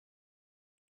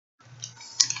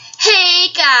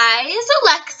guys,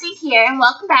 Alexi here, and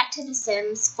welcome back to The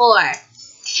Sims 4.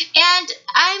 And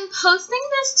I'm posting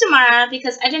this tomorrow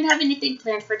because I didn't have anything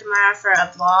planned for tomorrow for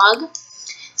a vlog.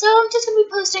 So I'm just going to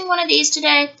be posting one of these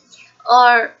today.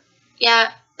 Or,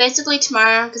 yeah, basically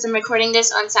tomorrow because I'm recording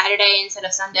this on Saturday instead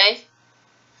of Sunday.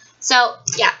 So,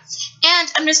 yeah.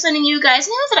 And I'm just letting you guys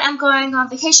know that I'm going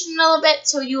on vacation in a little bit,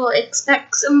 so you will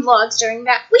expect some vlogs during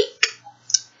that week.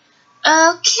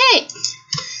 Okay.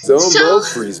 So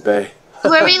freeze bay.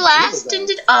 Where we last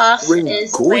ended off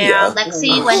is where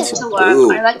Lexi went to work,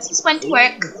 or Lexi's went to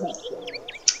work.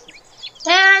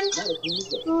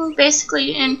 And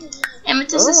basically,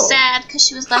 Amethyst is sad because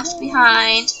she was left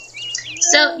behind.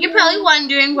 So you're probably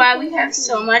wondering why we have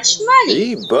so much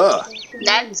money.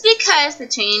 That's because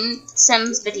between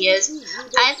Sims videos,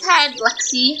 I've had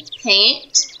Lexi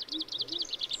paint,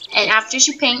 and after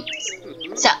she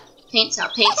paints up,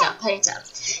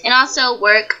 and also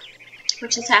work,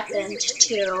 which has happened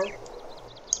too.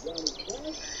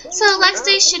 So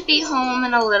Lexi should be home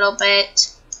in a little bit.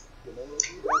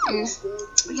 And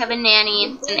we have a nanny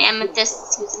and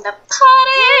Amethyst who's in the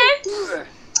potty.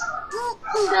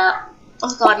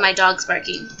 Oh god, my dog's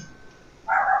barking.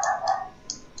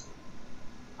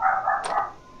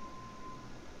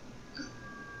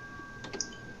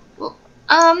 Well,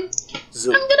 I'm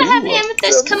gonna have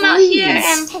Amethyst come out here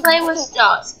and play with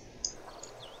dogs.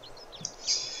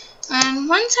 And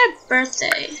when's her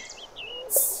birthday?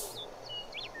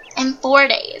 In 4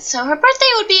 days. So her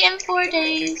birthday would be in 4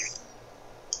 days.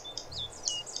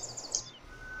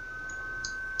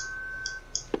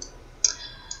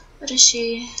 What is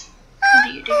she? What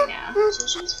are you doing now? So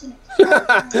she's gonna...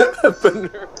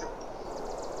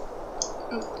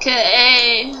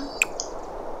 Okay.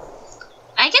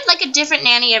 I get like a different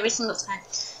nanny every single time.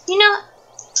 You know,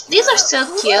 these are so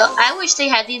cute. I wish they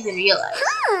had these in real life.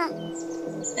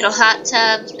 Little hot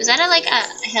tub. Is that like a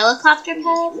helicopter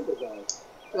pad?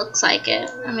 Looks like it.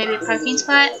 Or maybe a parking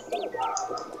spot.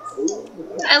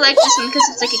 I like this one because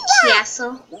it's like a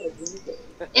castle.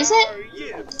 Is it?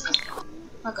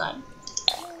 Oh god.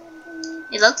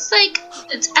 It looks like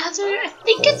it's after. I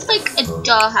think it's like a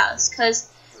dollhouse because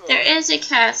there is a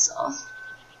castle.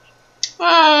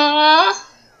 Aww.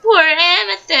 Poor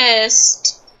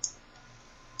Amethyst.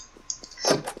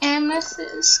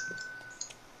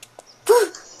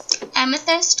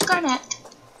 Amethyst Garnet.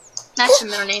 That's her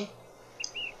middle name.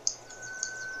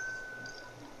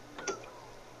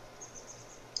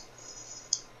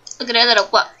 Look at her little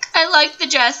walk. I like the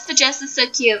dress. The dress is so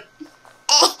cute.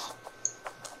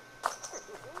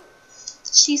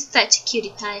 She's such a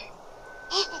cutie pie.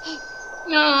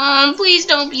 Oh, please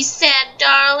don't be sad,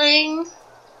 darling.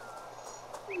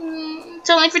 It's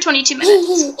only for 22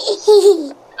 minutes.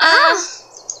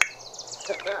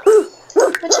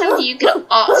 What time do you get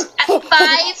off? At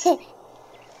 5?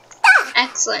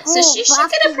 Excellent. So she should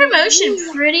get a promotion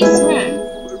pretty soon.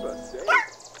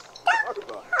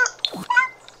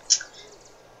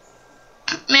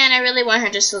 Man, I really want her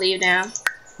just to leave now.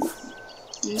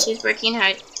 And she's working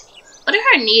hard. What are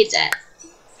her needs at?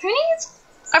 Her needs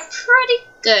are pretty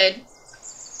good.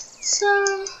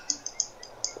 So...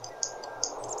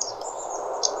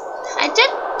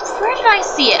 Where did I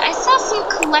see it? I saw some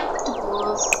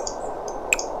collectibles.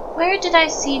 Where did I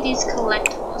see these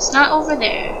collectibles? Not over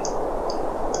there.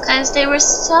 Because they were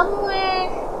somewhere...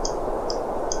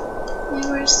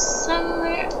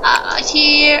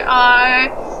 here are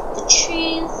the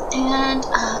trees and...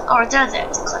 or there, the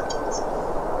collectibles.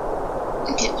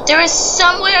 Okay, but there was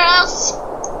somewhere else.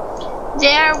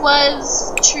 There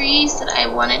was trees that I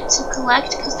wanted to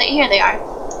collect because here they are.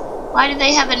 Why do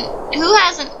they have who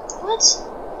hasn't? What?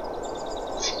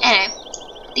 Anyway,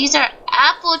 these are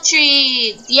apple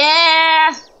trees.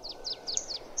 Yeah.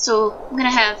 So I'm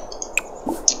gonna have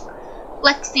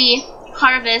Lexi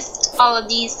harvest all of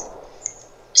these.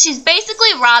 She's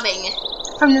basically robbing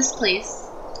from this place.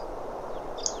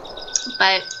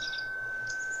 But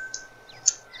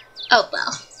oh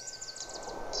well.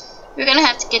 We're gonna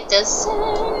have to get this. Is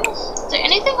there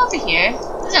anything over here?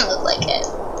 Doesn't look like it.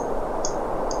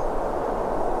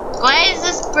 Why is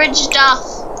this bridged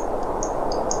off?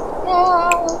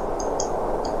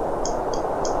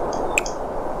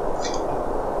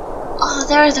 Oh,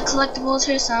 there are the collectibles.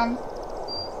 Here's some.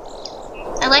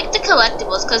 I like the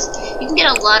collectibles because you can get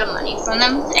a lot of money from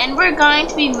them. And we're going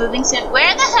to be moving soon.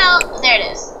 Where the hell? There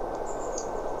it is.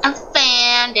 I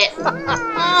found it.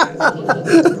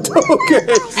 Okay.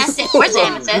 That's it. Where's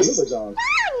Amethyst?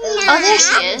 Oh, there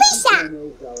she is.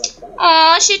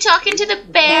 Oh, is she talking to the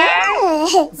bear?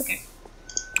 Okay.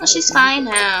 Well, she's fine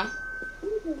now.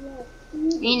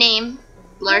 Rename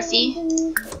Blurfy.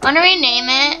 Want to rename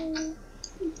it?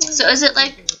 So is it a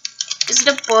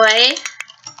boy?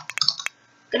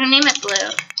 Gonna name it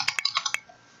Blue.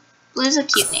 Blue's a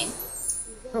cute name.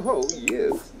 Oh,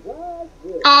 yes.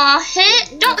 Aw,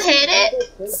 don't hit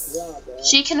it.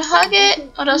 She can hug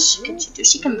it. What else can she do?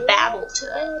 She can babble to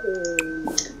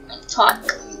it. And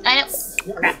talk. I don't.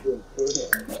 Crap.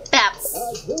 Babble.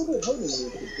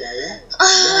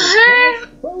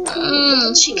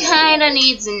 She kinda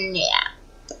needs a nap.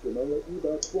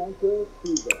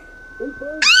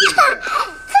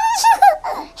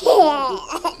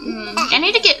 I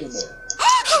need to get.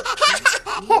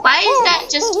 Why is that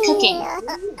just cooking?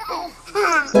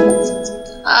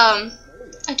 I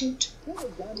don't.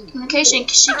 Communication.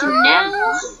 She can now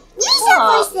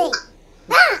talk,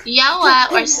 yell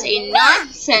at, or say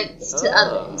nonsense to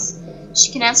others.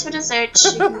 She can ask for dessert.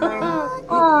 She can learn.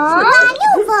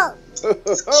 Aww.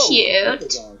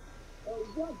 Cute.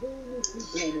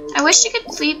 I wish she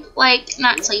could sleep,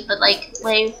 not sleep, but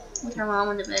lay with her mom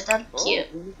in the bed. That'd be cute.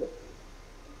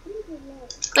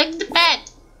 Click the bed.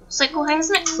 It's like, why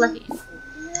isn't it clicking?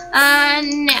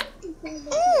 Now.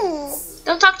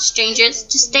 Don't talk to strangers.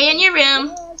 Just stay in your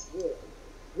room.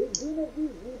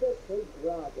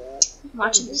 I'm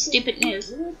watching the stupid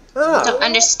news. Don't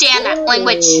understand that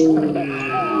language.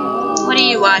 What are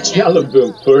you watching?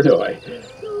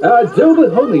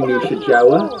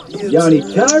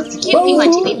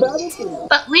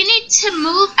 But we need to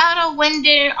move out a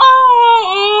window.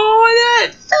 Oh,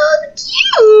 that's so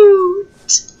cute.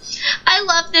 I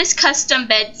love this custom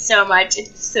bed so much.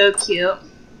 It's so cute.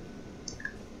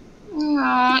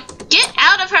 Aww. Get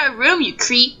out of her room, you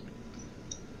creep.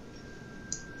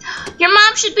 Your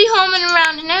mom should be home in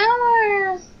around an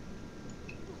hour.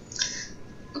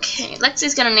 Okay,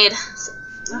 Lexi's gonna need.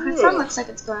 Her phone looks like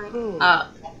it's going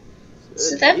up.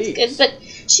 So that's good, but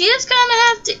she is gonna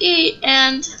have to eat,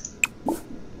 and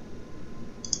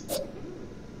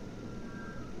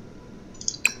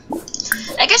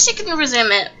I guess she can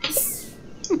resume it.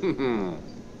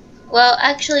 Well,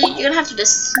 actually, you're gonna have to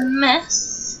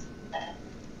dismiss.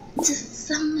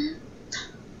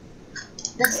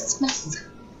 Dismiss.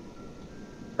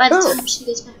 By the time she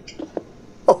gets back.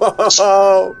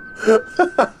 Oh,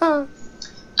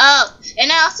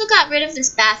 and I also got rid of this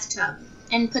bathtub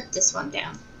and put this one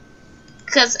down.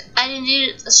 Because I didn't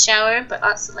need a shower, but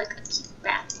also a cute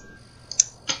bath.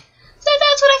 So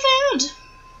that's what I found.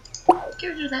 Get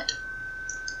rid of that.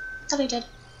 Thought I did.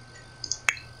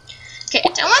 Okay, I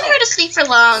don't want her to sleep for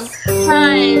long.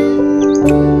 Hi.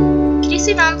 Can you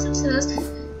see nonsense to this? I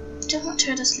don't want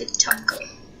her to sleep talk.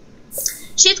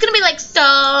 She's gonna be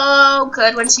so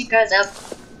good when she grows up.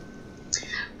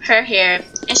 Her hair.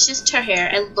 It's just her hair.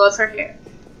 I love her hair.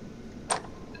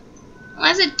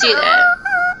 Why does it do that?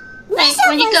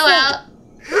 When you go out.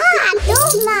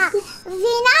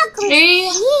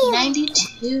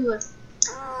 392.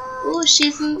 Ooh,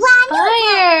 she's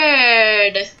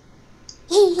inspired.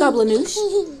 Goblinoosh.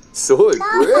 Soy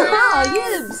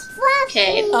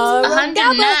Okay,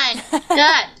 109.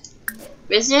 Good.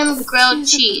 Resume grilled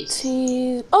cheese.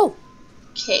 Oh.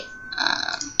 Okay,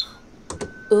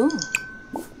 Ooh.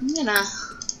 I'm gonna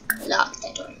lock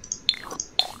that door.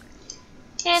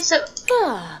 Okay, so.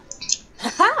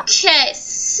 Okay,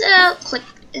 so click.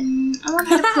 I want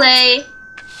her to play.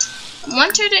 I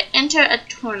want her to enter a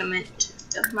tournament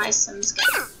of My Sims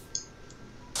game.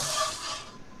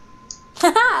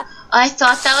 I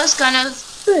thought that was gonna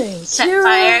set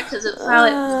fire because of how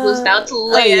it was about to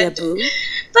land.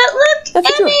 But look,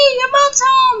 Emmy, your mom's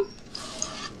home.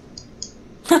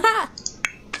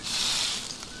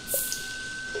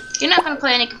 You're not gonna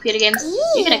play any computer games.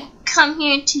 You're gonna come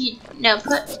here to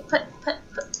put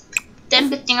them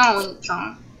thing on,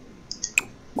 John.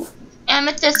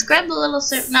 Amethyst, grab a little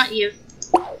not you.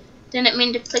 Didn't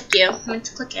mean to click you. I meant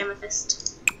to click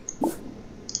Amethyst.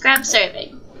 Grab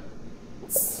serving.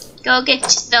 Go get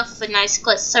yourself a nice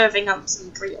serving of some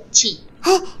grilled cheese.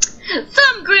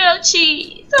 Some grilled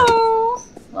cheese. Oh.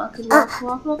 Walk.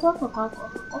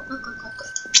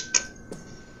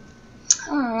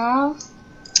 Aww.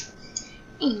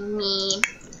 Amy.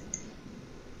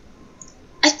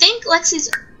 I think Lexi's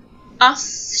off.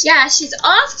 Yeah, she's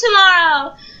off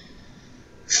tomorrow.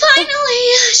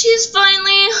 Finally, she's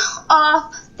finally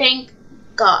off. Thank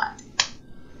God.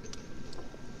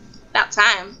 About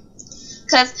time.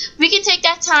 Because we can take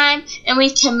that time and we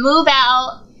can move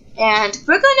out. And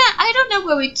we're gonna, I don't know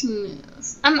where we can move.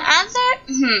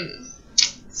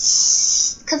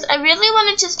 Because I really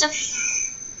want to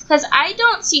because I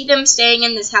don't see them staying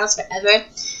in this house forever.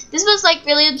 This was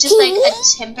really just a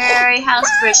temporary house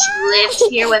where she lived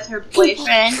here with her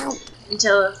boyfriend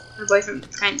until her boyfriend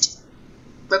kind of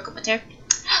broke up with her.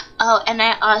 Oh, and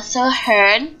I also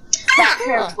heard that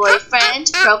her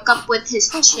boyfriend broke up with his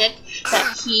chick,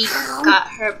 that he got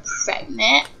her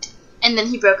pregnant, and then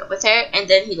he broke up with her, and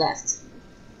then he left.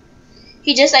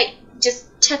 He just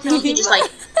technically he's like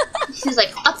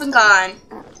up and gone.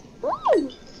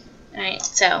 Alright,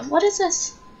 so what is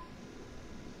this?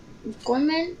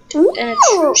 Gorman and a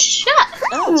true shot.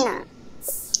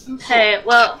 Okay,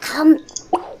 well,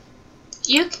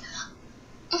 you.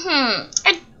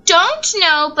 I don't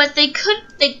know, but they could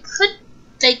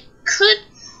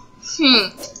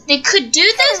do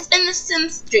this in The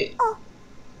Sims 3.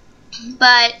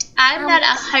 But I'm not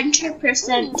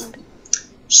 100%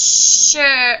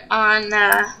 sure on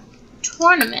the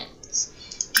tournaments.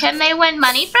 Can they win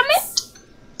money from it?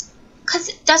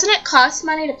 Cause doesn't it cost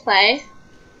money to play?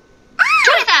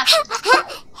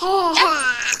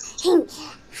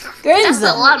 That's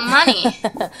a lot of money.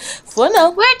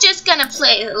 We're just gonna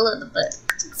play a little bit.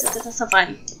 That's so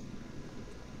fun.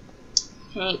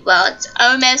 Okay, well, it's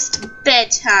almost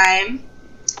bedtime.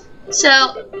 So,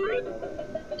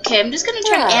 okay, I'm just gonna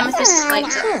turn Amethyst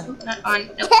lights on. Not on.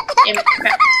 Nope.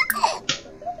 Crap.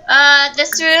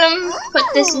 This room. Put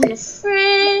this in the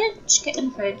fridge. Get in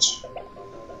the fridge.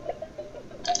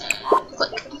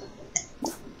 Click.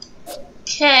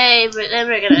 Okay, then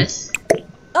we're gonna.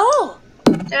 Oh.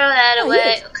 Throw that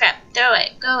away. Oh crap. Throw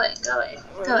away. Go away. Go away.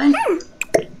 Go away.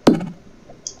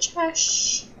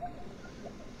 Trash.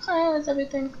 Hi, that's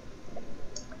everything.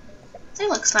 It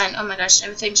looks fine. Oh my gosh,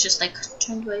 everything's just like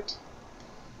turned white.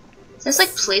 There's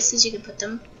like places you can put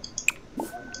them.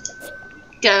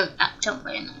 Don't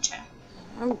play in that chair.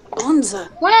 Bonza.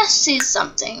 Wanna see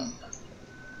something?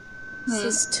 This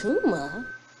is Tuma.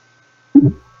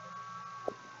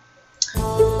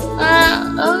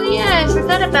 Oh yeah, I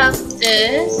forgot about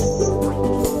this.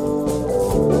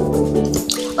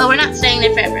 Well, we're not staying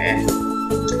there forever.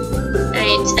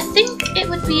 Alright, I think it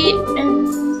would be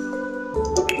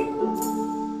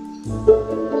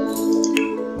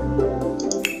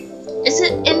is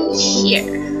it in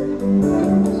here?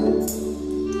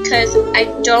 Because I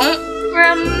don't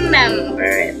remember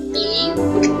it being,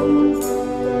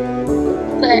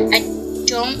 but I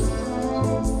don't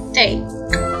think.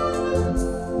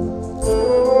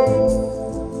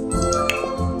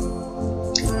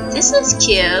 This is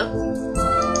cute.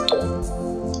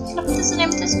 Can I put this in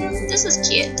this room? This is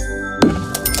cute.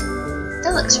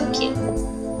 That looks so cute.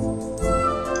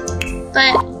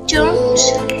 But don't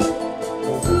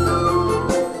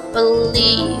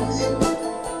believe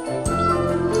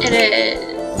it is.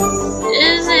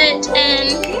 Is it in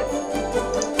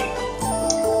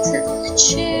the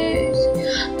chairs?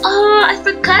 Oh, I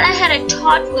forgot I had a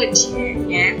toddler chair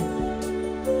here.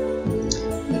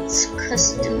 It's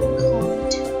custom code.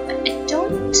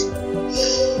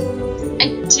 I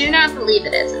do not believe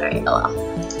it is. Alright, oh well.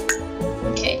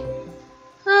 Okay.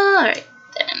 Alright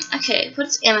then. Okay,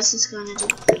 what's Amethyst going to do?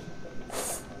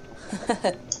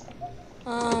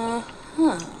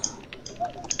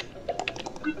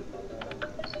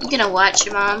 I'm gonna watch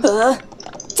your mom.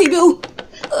 Tibu!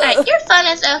 Alright, your fun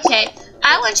is okay.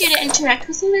 I want you to interact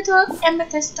with your little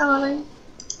Amethyst darling.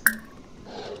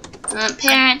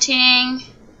 Parenting.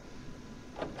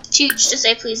 Teach to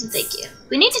say please and thank you.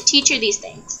 We need to teach her these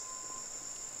things.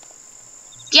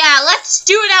 Yeah, let's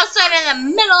do it outside in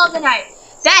the middle of the night.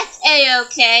 That's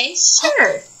a-okay.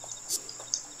 Sure.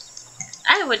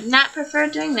 I would not prefer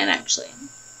doing that, actually.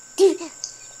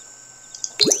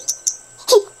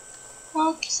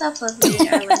 Well, self-love you,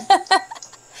 darling.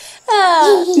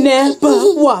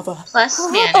 Neba wava. Plus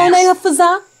manners. Onega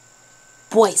faza.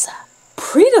 Boisa.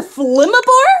 Prita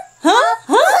flimabor? Huh?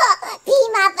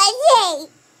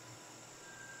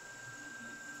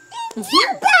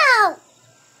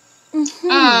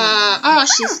 Oh,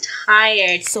 she's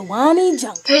tired. Sawani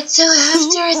junk. Right, so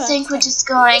after I think we're just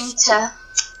going to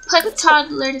put the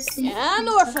toddler to sleep. And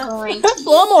orphan. Going to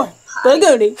Four more.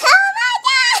 Bagoni.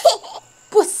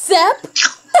 What's a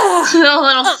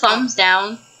little thumbs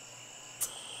down.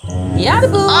 Yada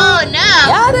boo. Oh no.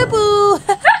 Yada boo.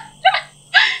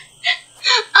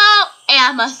 Oh,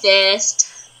 Amethyst.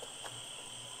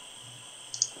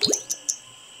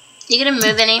 You gonna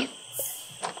move any?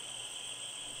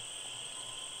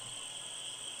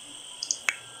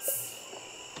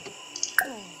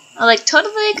 Oh, like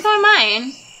totally ignore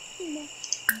mine.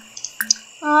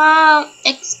 Oh,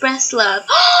 express love.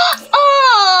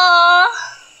 Oh,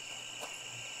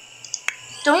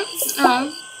 don't.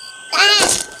 Oh.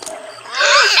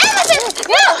 Amethyst!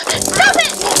 No! Stop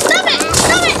it! Stop it!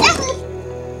 Stop it!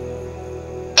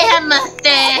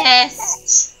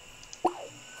 Amethyst!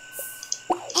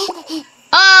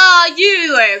 Oh,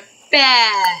 you are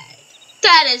bad.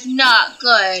 That is not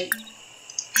good.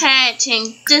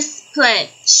 Parenting, discipline,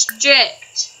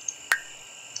 strict.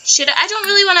 I don't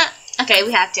really want to. Okay,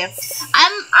 we have to.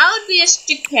 I would be a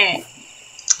strict parent.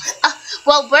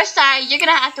 Well, we're sorry. You're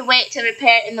gonna have to wait to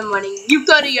repair it in the morning. You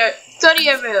go to your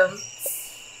room.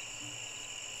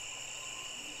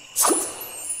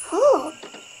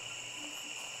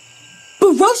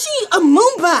 Baroshi a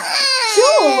Moonbot.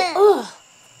 Sure.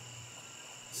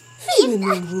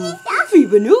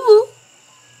 Feebanuvu.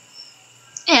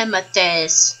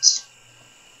 Amethyst.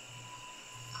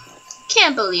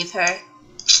 Can't believe her.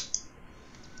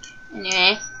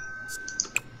 Anyway.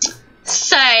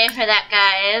 Sorry for that,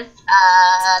 guys.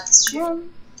 This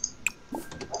room.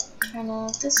 Turn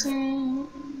off this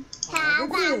room.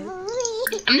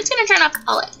 I'm just gonna turn off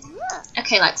all it.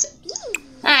 Okay, Lexi.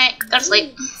 Alright, go to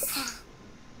sleep.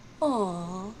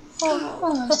 Aww.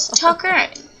 Oh, just tuck her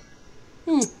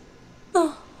in.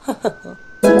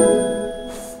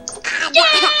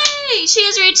 Yay! She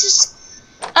has reached.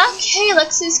 Okay,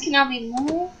 Lexi's can now be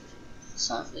moved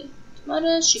softly.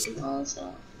 Tomatoes, she can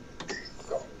also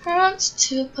prompt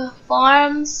to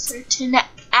perform certain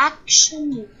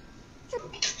action.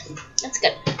 That's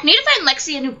good. I need to find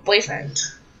Lexi a new boyfriend.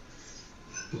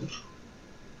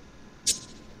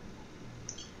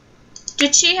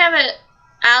 Did she have a?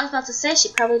 I was about to say she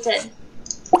probably did.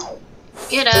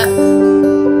 Get up.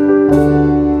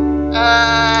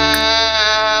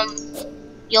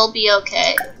 You'll be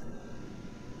okay.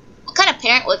 What kind of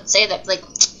parent would say that? Like,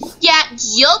 yeah,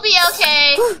 you'll be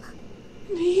okay.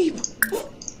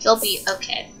 You'll be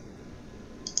okay.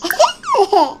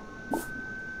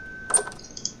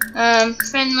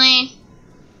 Friendly.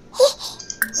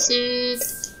 Soothe.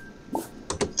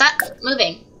 Stop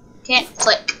moving. Can't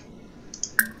click.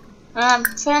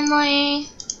 Friendly.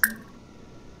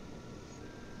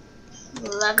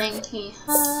 Loving he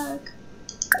hug.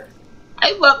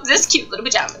 I love this cute little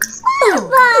pajamas.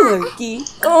 Lurky.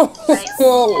 Oh.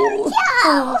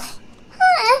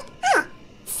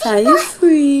 Fire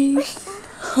free.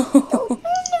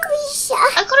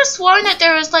 I could have sworn that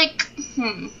there was like,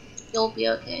 you'll be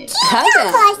okay.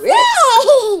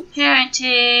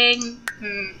 Parenting.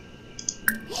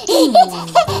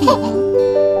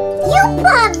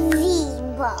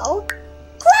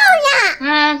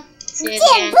 See it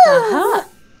again. Aha.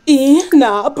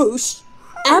 Nah, Boosh.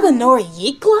 Abanori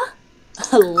Yikla?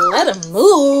 Let him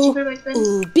move.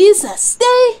 Ubisa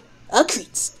stay. A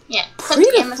crease. Yeah. Pretty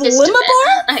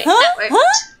flimmabar? Okay, that worked.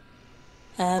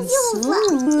 I'm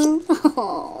soon.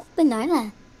 Oh,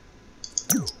 banana.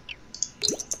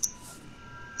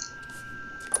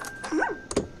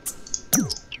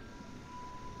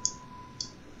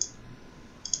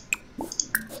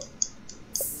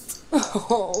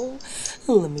 Oh,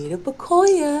 Lamita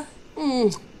Bakoya. Oh.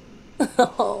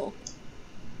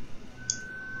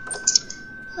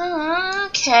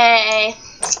 Okay.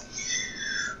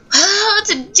 Well,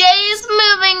 today's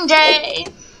moving day.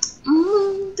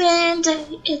 Moving day.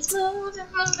 It's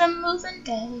moving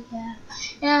day. Yeah.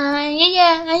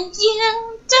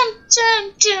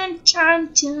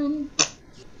 Dun.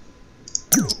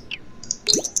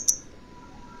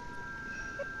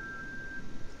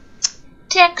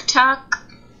 TikTok.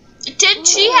 Did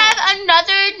she have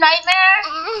another nightmare?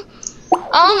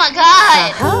 Oh my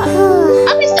god.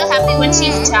 I'll be so happy when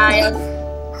she's a child.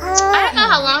 I don't know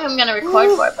how long I'm gonna record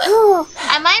for, but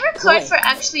I might record for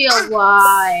actually a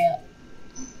while.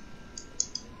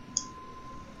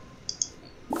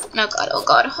 Oh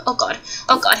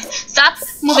god. Stop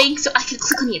moving so I can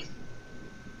click on you.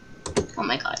 Oh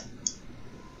my god.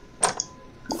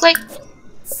 Click.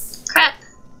 Crap.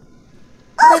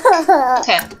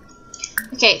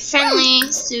 Okay, friendly,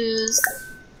 soothe.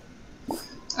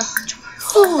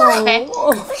 Okay,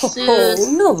 soothe.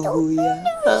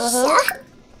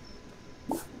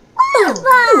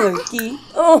 Lurky.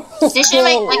 They should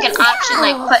make like an option,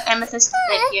 like put amethyst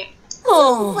right here.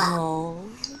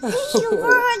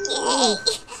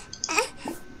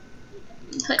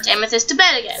 Put amethyst to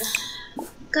bed again.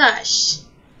 Gosh.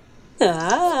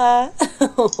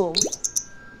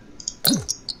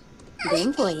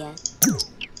 Game for you.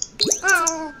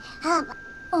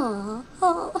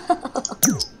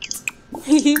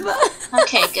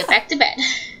 Okay, get back to bed.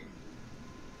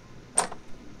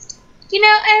 You know,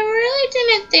 I really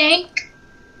didn't think.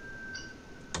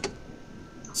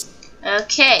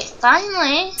 Okay,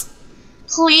 finally.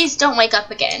 Please don't wake up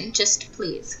again. Just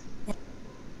please.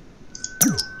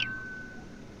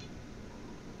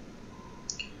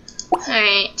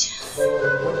 Alright.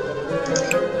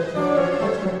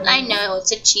 I know,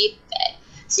 it's a cheap bed.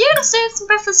 So you're gonna serve some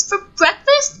breakfast for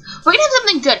breakfast? We're gonna have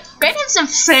something good. We're gonna have some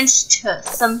French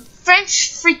toast. Some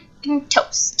French freaking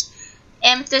toast.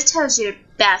 Amethyst, how's your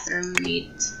bathroom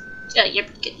needs? Oh, you're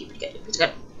pretty good, you're pretty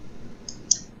good,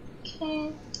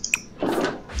 Okay.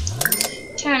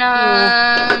 Turn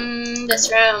on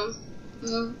this room.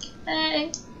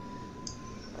 Okay.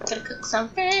 Gotta cook some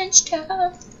French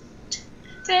toast.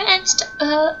 French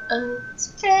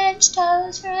toast. French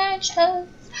toast. French toast.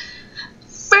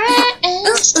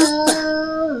 French toast.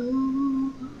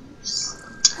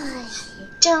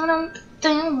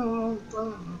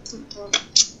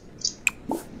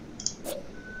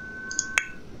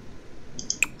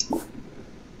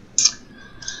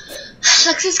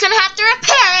 Lexi's gonna have to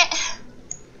repair it.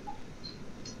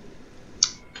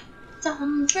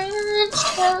 Some French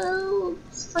toast.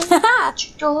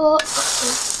 French toast.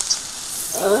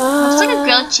 It's like a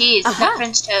grilled cheese, not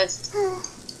French toast.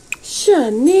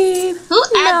 Shani. Who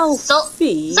adds salt?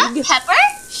 Is that pepper?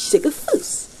 Sugar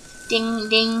foos. Ding,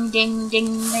 ding, ding, ding,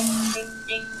 ding, ding,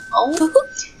 ding. Oh.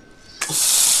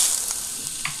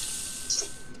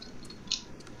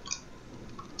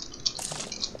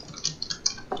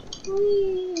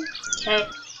 Okay.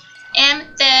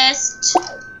 Amethyst.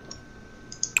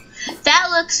 That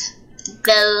looks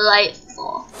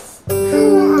delightful.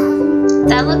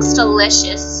 That looks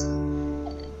delicious.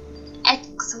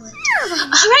 Excellent.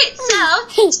 Alright, so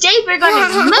today we're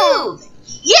going to move.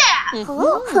 Yeah!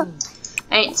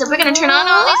 Alright, so we're going to turn on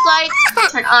all these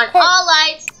lights. Turn on all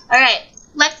lights. Alright,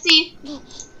 Lexi,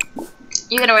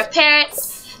 you're going to repair it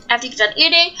after you get done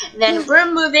eating. Then we're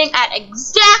moving at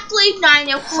exactly 9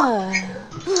 o'clock.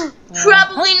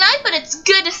 Probably not, but it's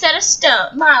good to set a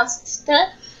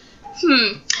milestone.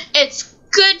 It's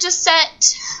good to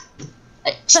set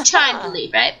a time to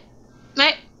leave, right?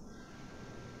 Right?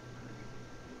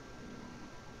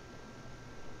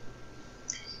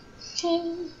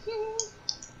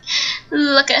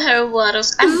 Look at her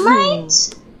waddles. I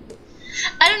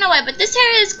don't know why, but this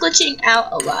hair is glitching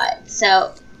out a lot.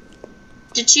 So,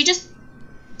 did she just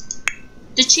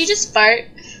fart?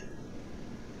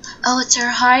 Oh, it's her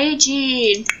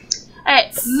hygiene.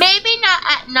 Alright, maybe not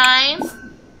at 9,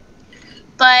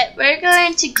 but we're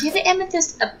going to give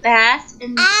Amethyst a bath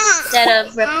instead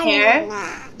of repair.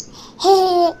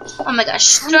 Oh my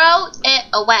gosh, throw it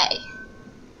away.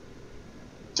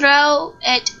 Throw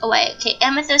it away. Okay,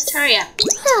 Amethyst, hurry up.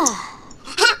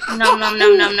 Nom nom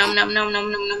nom nom nom nom nom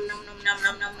nom nom nom nom nom nom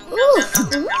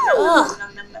nom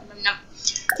nom nom nom.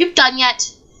 You done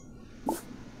yet?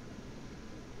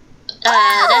 Top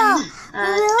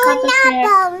of hair.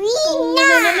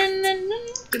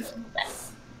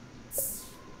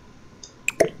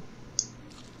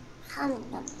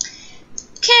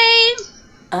 Okay.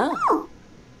 Oh.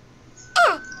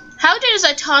 How does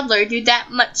a toddler do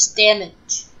that much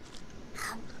damage?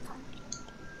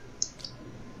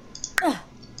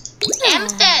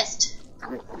 Amethyst!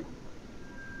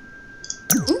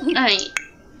 Alright.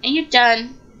 Are you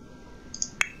done?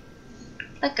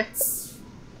 Okay.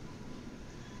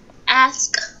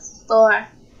 Ask for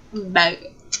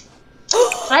burger.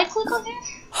 Did I click on here?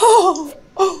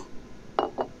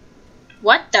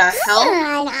 What the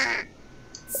hell?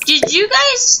 Did you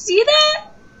guys see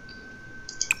that?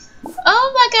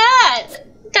 Oh my god!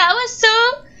 That was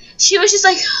so... She was just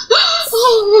like...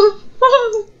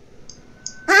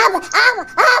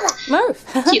 Murph.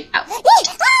 Cute. Ow.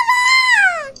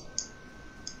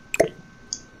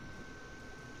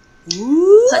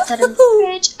 Put that in the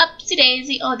fridge. Upsy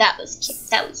daisy. Oh, that was cute.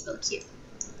 That was real cute.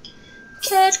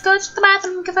 Kid, go to the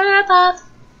bathroom. Give her a bath.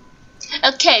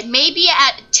 Okay, maybe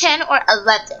at 10 or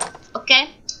 11. Okay?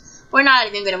 We're not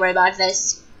even going to worry about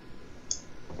this.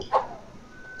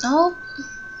 Oh.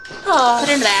 Put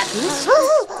it in the bathroom.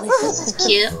 This is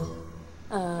cute.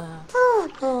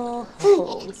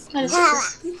 What is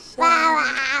this?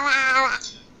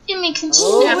 Gimme, can she Oh,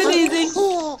 it is.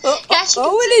 Yeah, she Oh,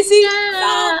 can it is.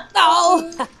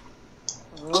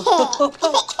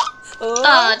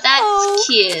 Oh, that's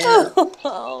cute.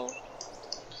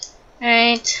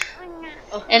 Alright.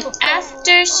 And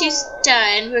after she's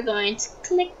done, we're going to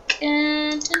click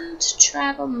and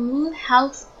travel, move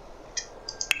house.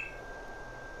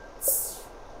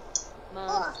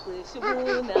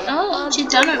 Oh, she's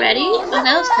done already? Oh,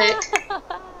 that was quick.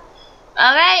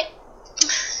 Alright.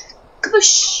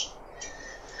 Kaboosh.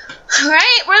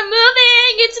 Alright, we're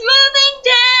moving. It's moving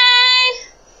day.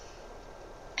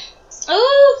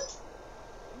 Oh.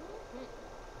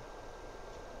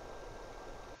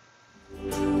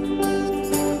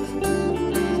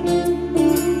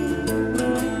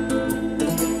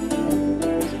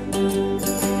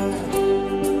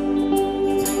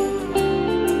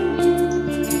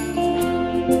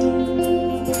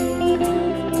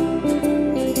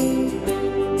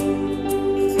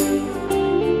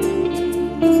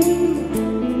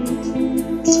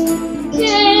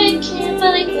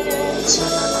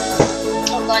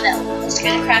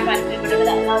 scare the crap out of me, whatever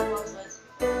that loud noise was.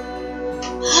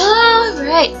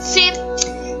 Alright, see,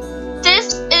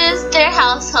 this is their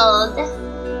household.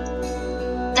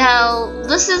 Now,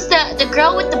 this is the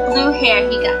girl with the blue hair,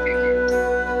 he got her.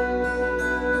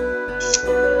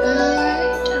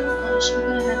 Alright, oh gosh, I'm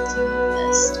gonna have to move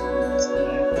this.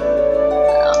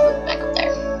 I'll move it back up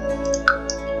there.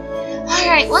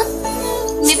 Alright, what?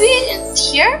 Maybe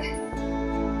it's here?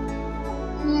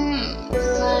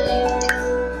 Like...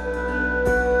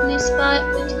 Any spot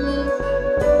we can move?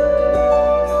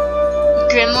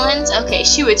 Gremlins? Okay,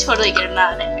 she would totally get a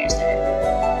lot of nightmares there.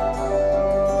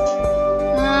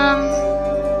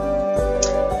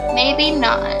 Maybe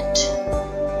not.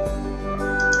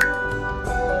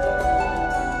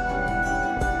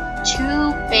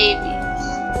 Two babies.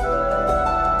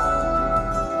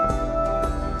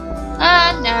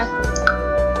 Nah.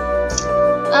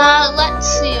 Let's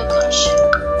see, oh gosh.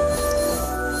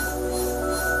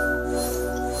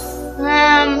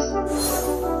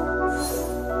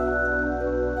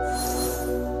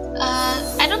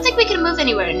 I don't think we can move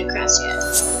anywhere in New Crafts yet.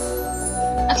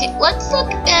 Okay, let's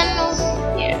look in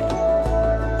here.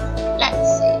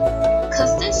 Let's see.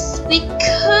 Cause this, we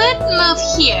could move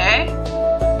here.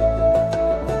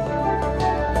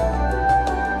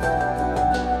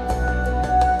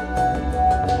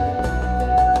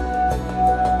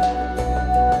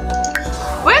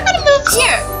 We're gonna move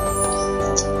here.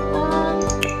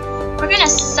 We're gonna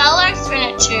sell our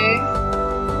furniture.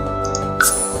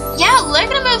 Yeah, we're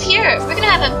gonna move here. We're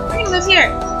gonna move here.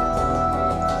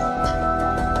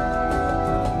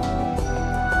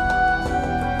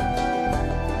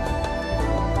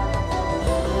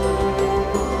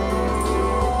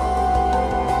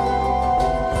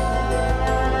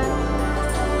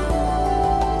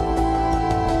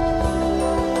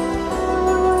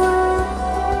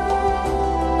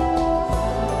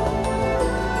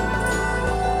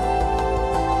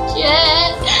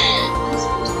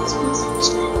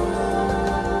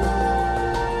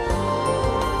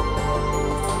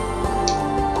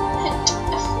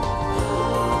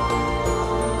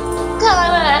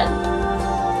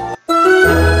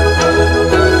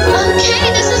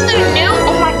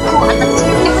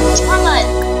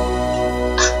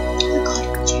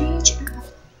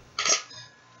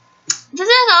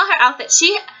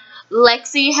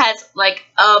 Lexi has like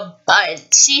a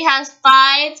bunch. She has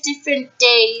 5 different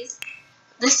days.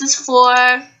 This is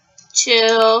 4,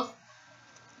 2,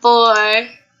 4,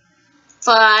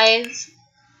 5,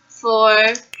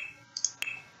 4.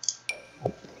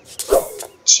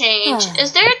 Change.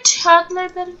 Is there a toddler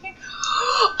bed in here?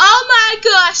 Oh my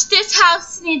gosh, this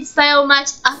house needs so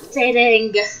much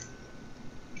updating.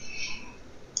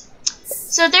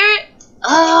 So there,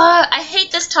 I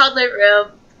hate this toddler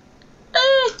room.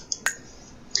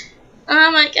 Oh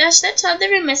my gosh, that toddler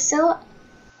room is so,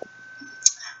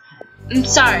 I'm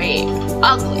sorry,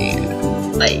 ugly.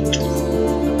 Like,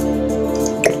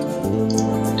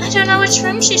 I don't know which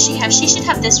room should she have. She should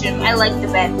have this room. I like the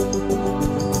bed.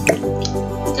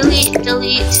 Delete,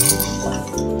 delete.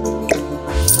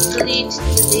 Delete,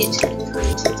 delete,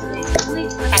 delete, delete,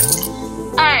 delete. Okay.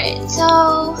 Alright, so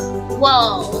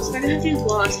walls. We're gonna do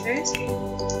walls first.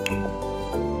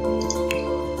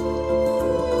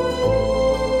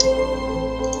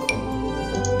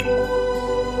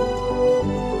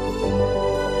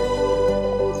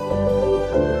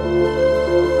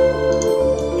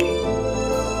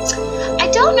 I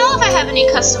don't know if I have any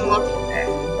custom wallpaper.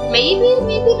 Maybe,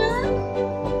 maybe not.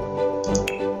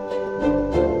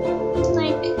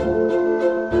 Like,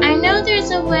 I know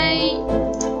there's a way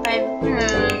by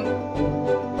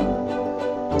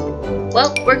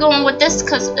Well, we're going with this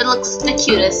because it looks the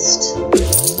cutest.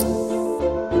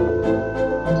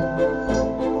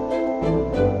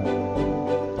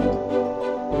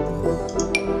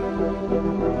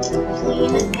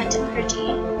 Clean and pretty.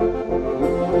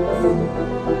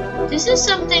 This is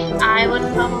something I would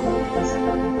probably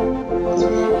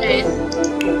do.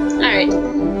 Alright.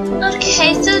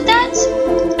 Okay, so that's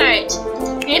alright.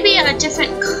 Maybe a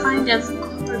different kind of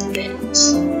carpet.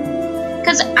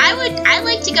 Cause I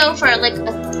like to go for like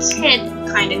a kid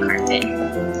kind of carpet.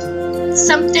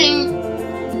 Something,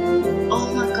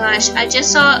 oh my gosh, I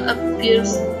just saw a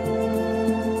beautiful.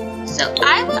 So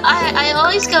I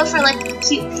always go for like a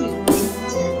cute pink.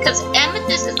 Cause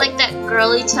Amethyst is like that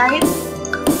girly type.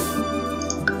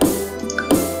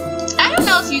 I don't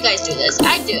know if you guys do this.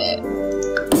 I do it.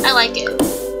 I like it.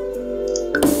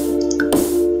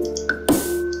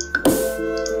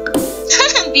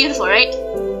 Beautiful, right?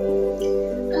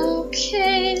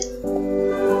 Okay.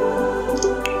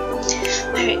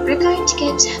 Alright, we're going to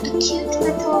get a cute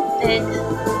little bed.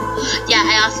 Yeah,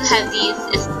 I also have these.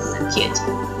 It's the cute.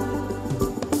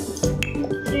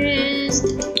 Here's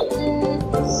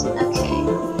this. Okay.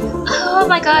 Oh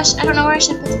my gosh, I don't know where I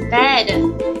should put the bed.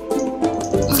 I'm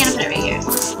gonna put it right here.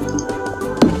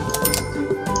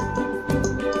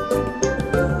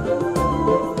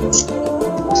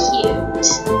 Cute.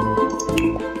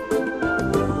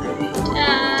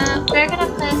 Alright, we're gonna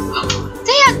put...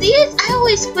 They have these? I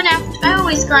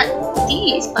always got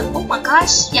these, but oh my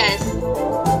gosh, yes.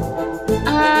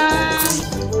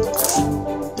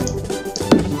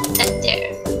 That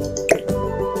there.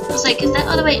 I was like, is that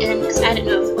all the way in? Because I didn't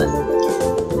know if it was.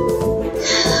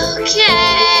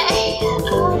 Okay.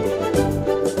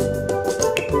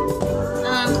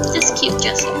 This cute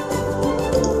Jessie.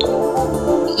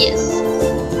 Yes.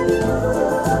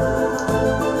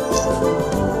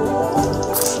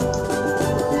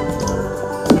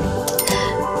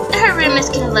 Her room is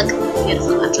gonna look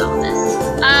beautiful after all this.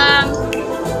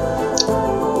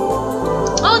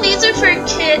 Oh, these are for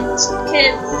kids.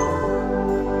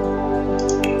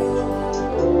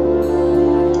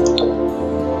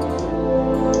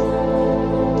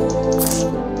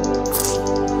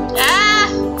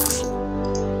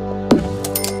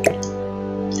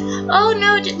 Oh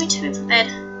no, didn't mean to move the bed.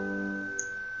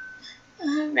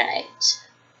 Alright.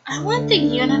 I want the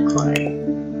unicorn.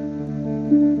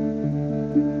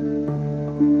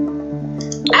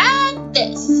 And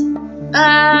this.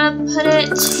 Put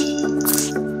it...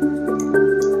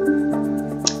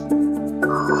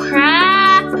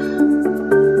 Crap.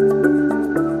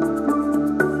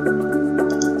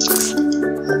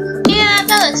 Yeah,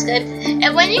 that looks good.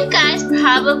 And when you guys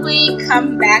probably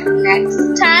come back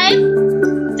next time,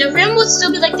 the room will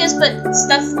still be like this, but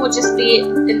stuff will just be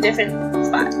in different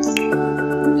spots.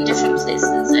 In different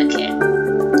places, okay.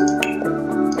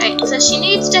 Alright, so she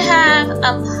needs to have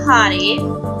a potty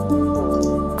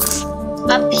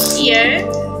up here.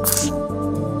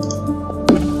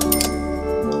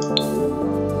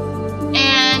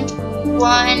 And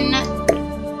one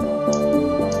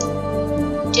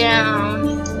down.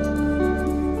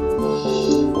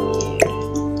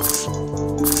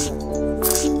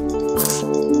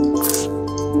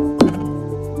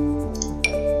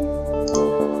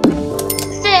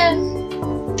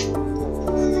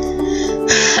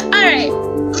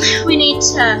 We need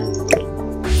to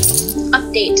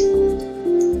update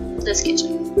this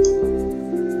kitchen.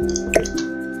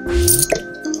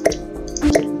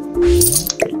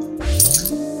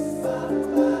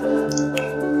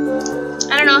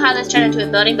 I don't know how this turned into a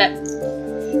building, but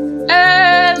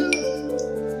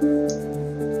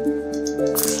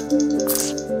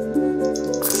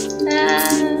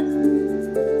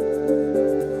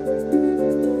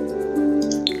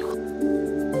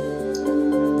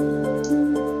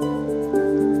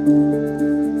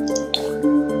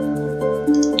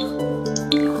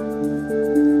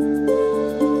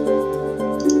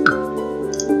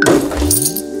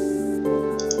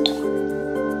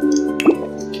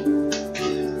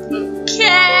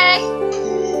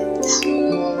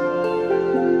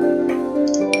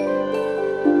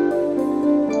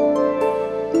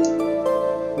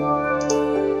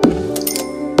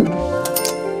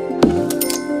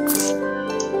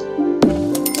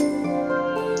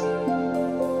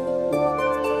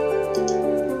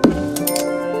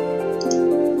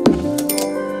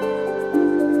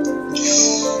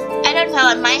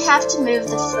I might have to move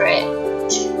the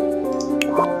fridge.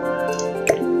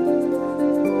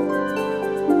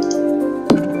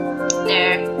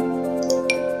 There.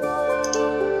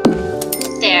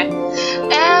 There.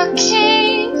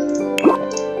 Okay.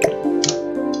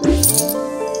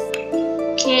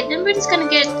 Okay, then we're just gonna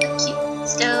get a cute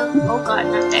stove. Oh god,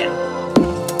 not there.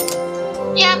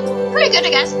 Yeah, pretty good, I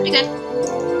guess. Pretty good.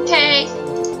 Okay.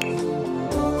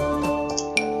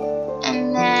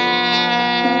 And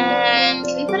then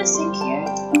can we put a sink here?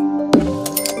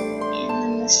 And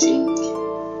then the sink.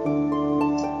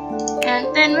 And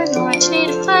then we're going to need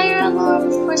a fire alarm,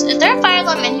 of course. Is there a fire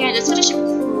alarm in here? That's what I should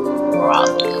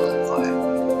probably look for.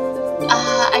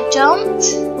 I don't.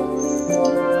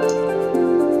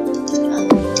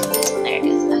 There it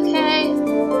is. Okay.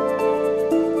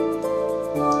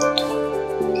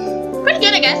 Pretty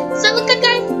good, I guess. Does that look good,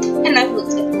 guys? And that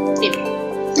looks good. Maybe.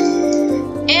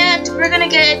 And we're gonna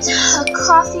get a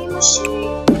coffee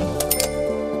machine,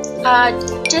 a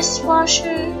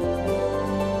dishwasher.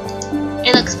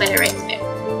 It looks better right there.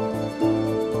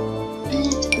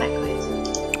 And a microwave.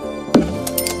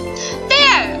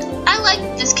 There! I like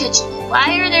this kitchen.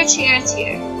 Why are there chairs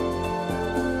here?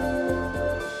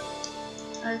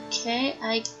 Okay,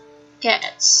 I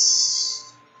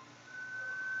guess.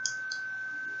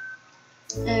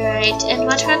 Alright, and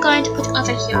what we're going to put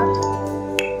over here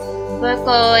we're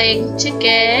going to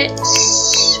get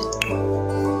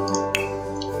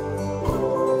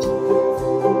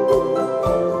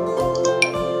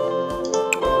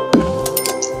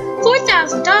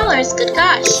 $4,000. Good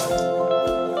gosh.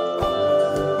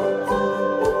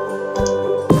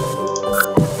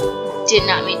 Did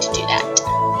not mean to do that.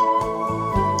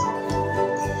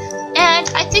 And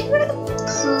I think we're gonna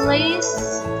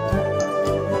place.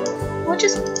 We'll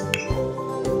just.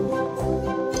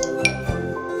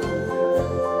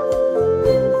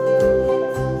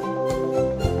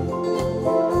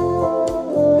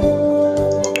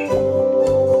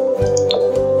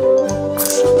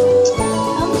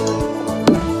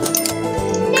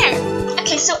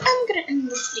 So I'm gonna end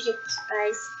this video,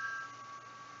 guys.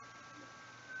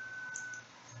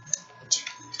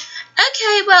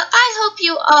 Okay, well, I hope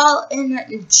you all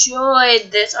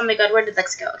enjoyed this. Oh my god, where did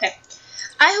Lex go? Okay.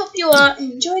 I hope you all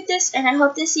enjoyed this, and I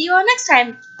hope to see you all next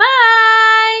time. Bye!